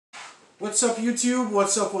What's up YouTube?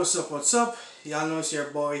 What's up, what's up, what's up? Y'all know it's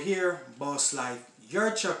your boy here, Boss Life,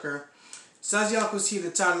 your trucker. So as y'all can see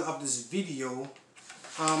the title of this video,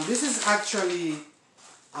 this is actually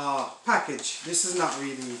a package. This is not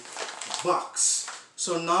really a box.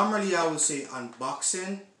 So normally I would say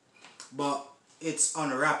unboxing, but it's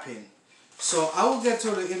unwrapping. So I will get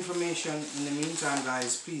to the information in the meantime,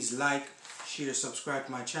 guys. Please like, share, subscribe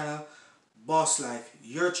to my channel, Boss Life,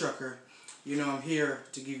 your trucker. You know I'm here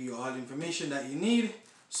to give you all the information that you need,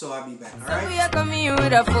 so I'll be back, alright? We are coming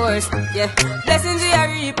with a force, yeah. Blessings we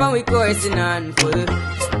are reap and we coursing on full.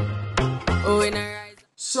 Oh, in a rise.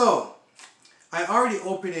 So, I already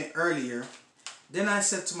opened it earlier. Then I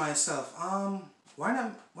said to myself, why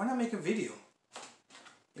not make a video?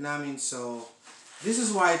 You know what I mean? So, this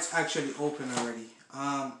is why it's actually open already.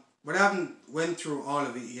 But I haven't went through all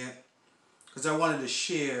of it yet, because I wanted to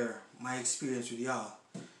share my experience with y'all.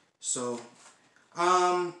 So,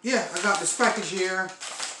 yeah, I got this package here.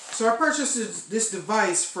 So I purchased this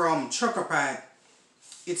device from TruckerPad.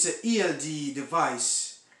 It's an ELD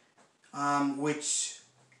device, which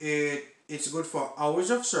it's good for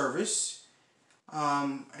hours of service,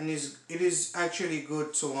 and it is actually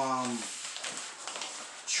good to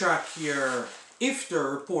track your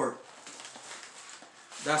iftar report.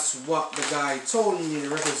 That's what the guy told me. The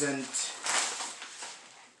representative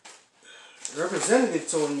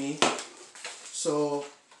told me. So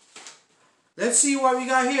let's see what we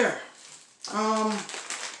got here.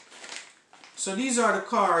 So these are the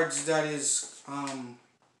cards that is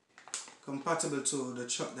compatible to the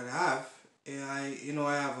truck that I have. I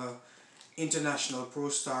have a International Pro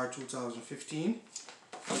Star 2015.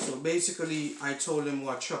 So basically I told him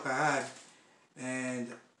what truck I had,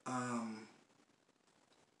 and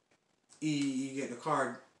he get the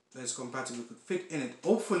card that's compatible, could fit in it.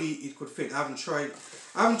 Hopefully it could fit. I haven't tried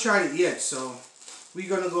it yet, so we're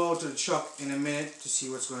gonna go to the truck in a minute to see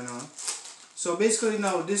what's going on. So basically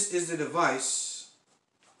now this is the device.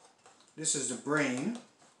 This is the brain.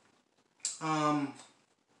 I'm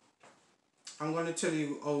gonna tell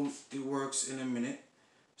you how it works in a minute.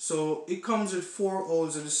 So it comes with 4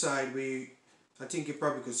 holes on the side where I think you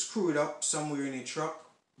probably could screw it up somewhere in a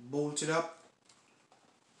truck, bolt it up.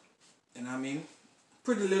 You know what I mean?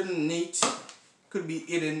 Pretty little neat. Could be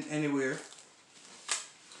hidden anywhere.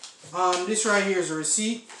 This right here is a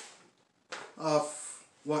receipt of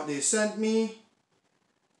what they sent me.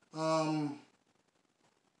 The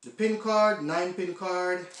pin card, 9-pin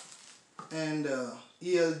card, and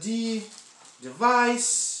ELD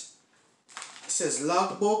device. It says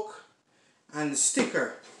logbook and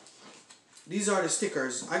sticker. These are the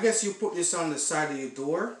stickers. I guess you put this on the side of your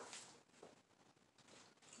door.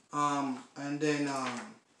 And then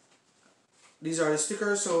these are the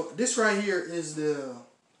stickers. So this right here is the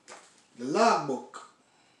logbook,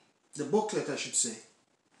 the booklet I should say.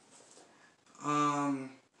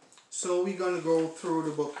 So we're gonna go through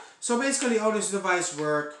the book. So basically how this device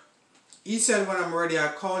work, he said when I'm ready I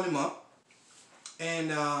call him up,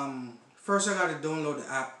 and first I gotta download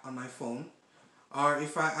the app on my phone, or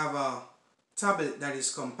if I have a tablet that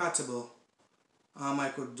is compatible, I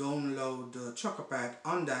could download the TruckerPad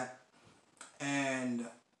on that, and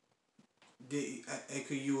I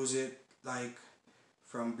could use it like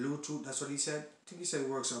from Bluetooth. That's what he said. I think he said it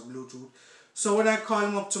works on Bluetooth. So when I call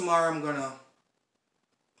him up tomorrow, I'm gonna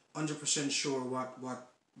 100% sure what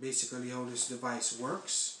basically how this device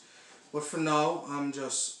works. But for now, I'm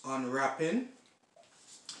just unwrapping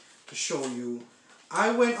to show you.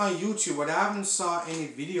 I went on YouTube, but I haven't saw any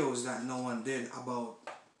videos that no one did about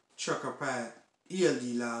TruckerPad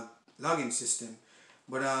ELD login system.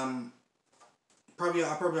 But probably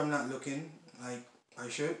I'm not looking like I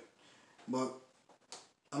should. But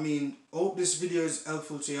I mean, hope this video is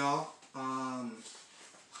helpful to y'all.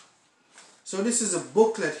 So this is a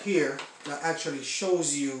booklet here that actually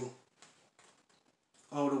shows you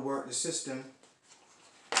how to work the system.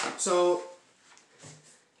 So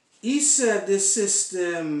he said this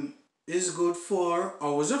system is good for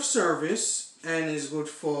hours of service and is good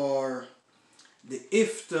for the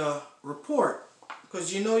iftar report,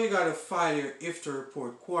 because you gotta file your iftar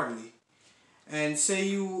report quarterly. And say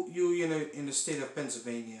you in the state of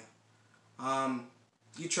Pennsylvania,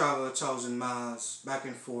 you travel 1,000 miles back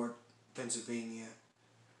and forth Pennsylvania,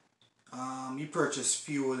 you purchase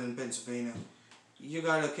fuel in Pennsylvania, you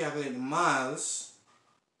gotta calculate the miles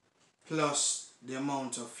plus the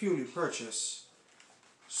amount of fuel you purchase,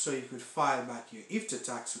 so you could file back your iftar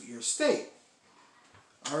tax with your state.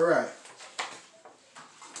 Alright.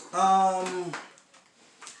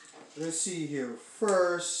 Let's see here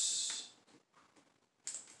first.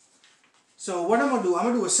 So what I'm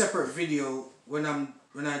gonna do a separate video when I'm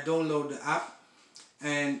when I download the app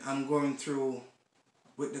and I'm going through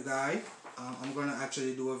with the guy. I'm gonna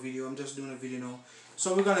actually do a video. I'm just doing a video now.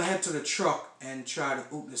 So we're gonna head to the truck and try to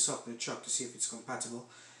open this up in the truck to see if it's compatible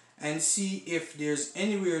and see if there's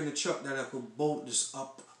anywhere in the truck that I could bolt this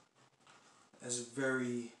up as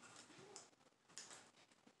very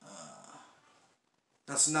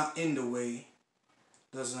that's not in the way,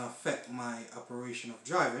 doesn't affect my operation of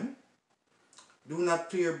driving. Do not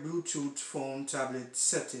pair Bluetooth phone tablet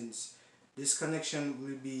settings. This connection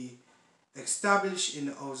will be established in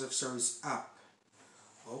the hours of service app.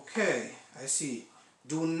 Okay, I see.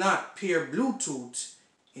 Do not pair Bluetooth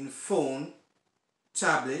in phone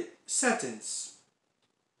tablet settings.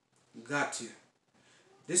 Got you.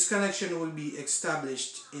 This connection will be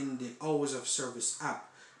established in the hours of service app.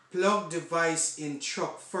 Plug device in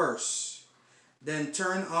truck first, then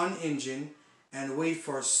turn on engine and wait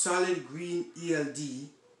for solid green ELD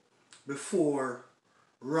before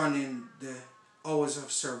running the hours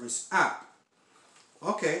of service app.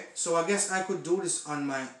 Okay, so I guess I could do this on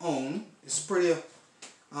my own. It's pretty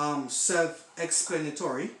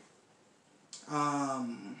self-explanatory.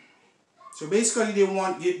 So basically, they don't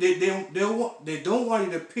want you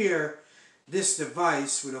to pair this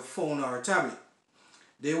device with a phone or a tablet.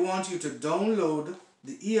 They want you to download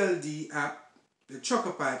the ELD app, the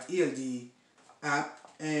Truckerpack ELD app,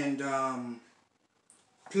 and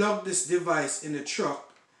plug this device in the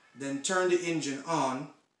truck, then turn the engine on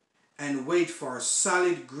and wait for a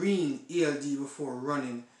solid green ELD before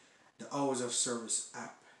running the hours of service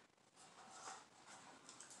app.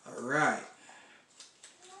 Alright.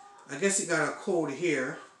 I guess it got a code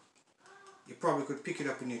here. You probably could pick it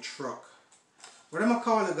up in your truck. But I'm going to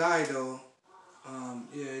call the guy though.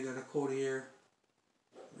 Yeah, you got a code here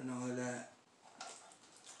and all of that.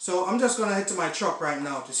 So I'm just going to head to my truck right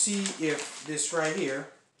now to see if this right here,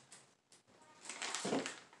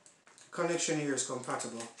 connection here is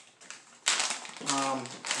compatible.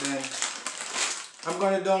 Then I'm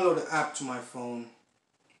going to download the app to my phone.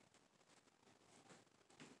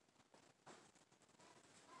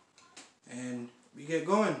 And we get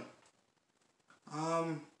going.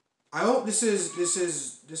 I hope this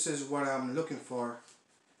is what I'm looking for.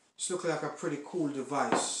 This looks like a pretty cool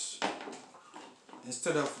device.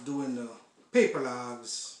 Instead of doing the paper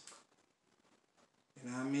logs. You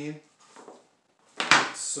know what I mean?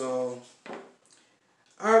 So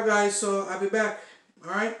alright guys, so I'll be back.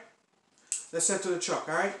 Alright? Let's head to the truck,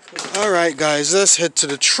 alright? Alright guys, let's head to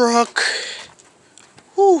the truck.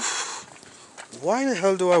 Whew. Why the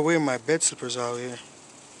hell do I wear my bed slippers out here?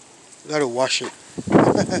 Gotta wash it.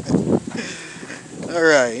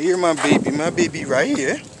 Alright, here my baby right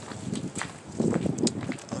here.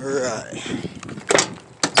 Alright.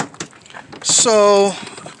 So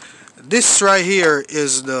this right here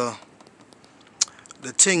is the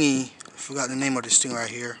thingy. I forgot the name of this thing right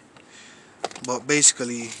here. But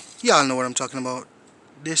basically, y'all know what I'm talking about.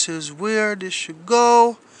 This is where this should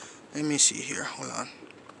go. Let me see here. Hold on.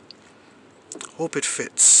 Hope it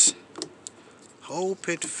fits. Hope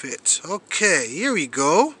it fits. Okay, here we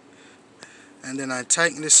go. And then I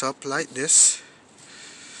tighten this up like this.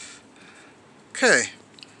 Okay.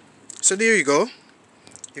 So there you go.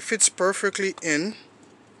 It fits perfectly in.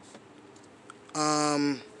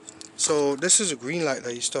 So this is a green light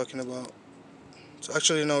that he's talking about. So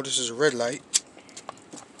actually no, this is a red light.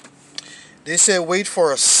 They said wait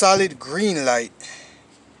for a solid green light.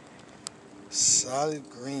 Solid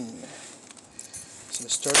green. So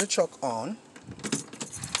start the truck on.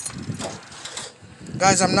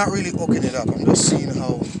 Guys, I'm not really hooking it up. I'm just seeing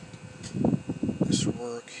how this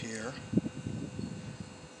work here.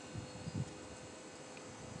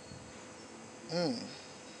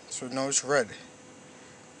 So now it's red.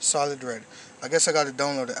 Solid red. I guess I got to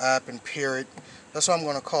download the app and pair it. That's why I'm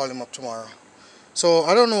going to call him up tomorrow. So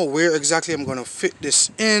I don't know where exactly I'm going to fit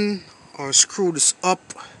this in or screw this up.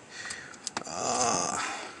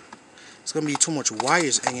 It's going to be too much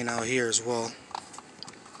wires hanging out here as well.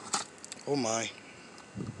 Oh my.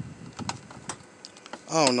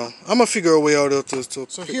 I don't know. I'm going to figure a way out to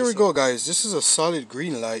so here we go guys. This is a solid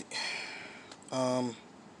green light that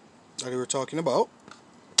we were talking about.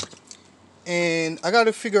 And I got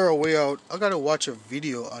to figure a way out. I got to watch a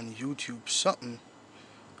video on YouTube, something,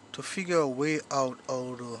 to figure a way out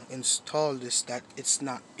how to install this that it's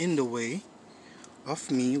not in the way of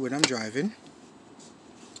me when I'm driving.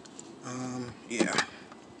 Yeah.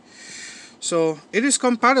 So it is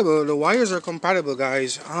compatible. The wires are compatible,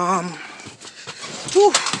 guys.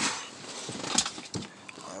 Whew.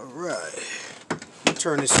 Alright. Let me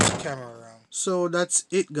turn this camera around. So that's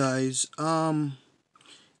it, guys.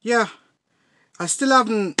 Yeah. I still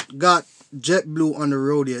haven't got JetBlue on the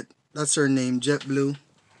road yet. That's her name, JetBlue.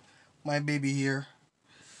 My baby here.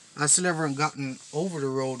 I still haven't gotten over the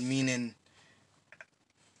road, meaning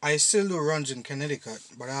I still do runs in Connecticut,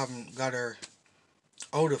 but I haven't got her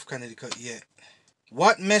out of Connecticut yet.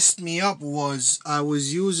 What messed me up was I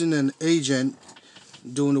was using an agent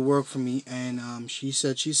doing the work for me, and she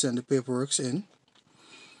said she sent the paperwork in.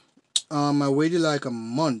 I waited like a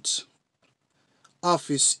month.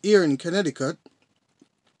 Office here in Connecticut,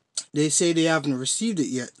 they say they haven't received it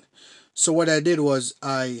yet. So what I did was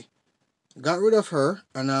I got rid of her,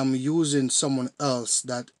 and I'm using someone else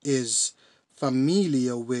that is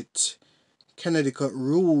familiar with Connecticut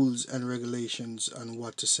rules and regulations on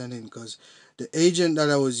what to send in, because the agent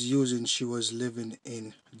that I was using, she was living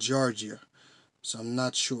in Georgia. So I'm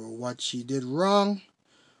not sure what she did wrong,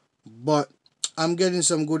 but I'm getting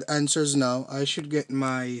some good answers now. I should get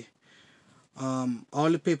my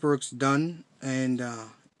all the paperwork done, and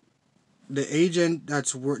the agent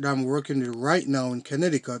that I'm working with right now in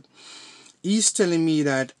Connecticut, he's telling me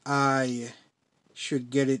that I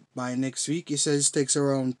should get it by next week. He says it takes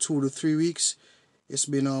around 2 to 3 weeks. It's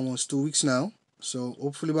been almost 2 weeks now, so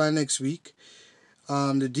hopefully by next week,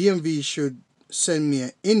 the DMV should send me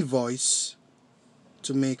an invoice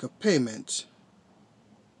to make a payment.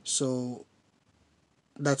 So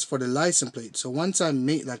that's for the license plate. So once I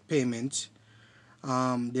make that payment,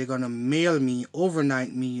 they're gonna mail me,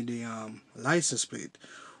 overnight me, the license plate.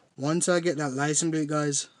 Once I get that license plate,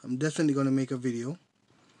 guys, I'm definitely gonna make a video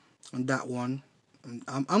on that one.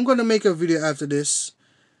 I'm gonna make a video after this.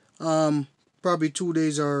 Um, Probably 2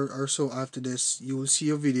 days or so after this, you will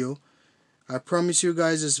see a video. I promise you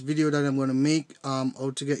guys this video that I'm gonna make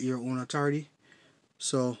how to get your own authority.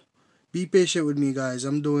 So be patient with me, guys.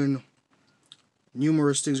 I'm doing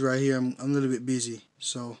numerous things right here. I'm a little bit busy,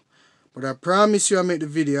 so but I promise you I'll make the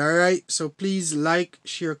video. Alright, so please like,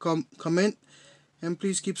 share, comment, and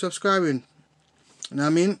please keep subscribing. You know what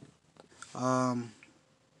I mean?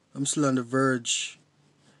 I'm still on the verge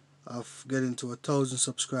of getting to 1,000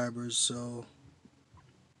 subscribers, so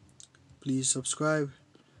please subscribe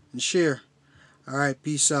and share. Alright,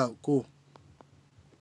 peace out. Cool.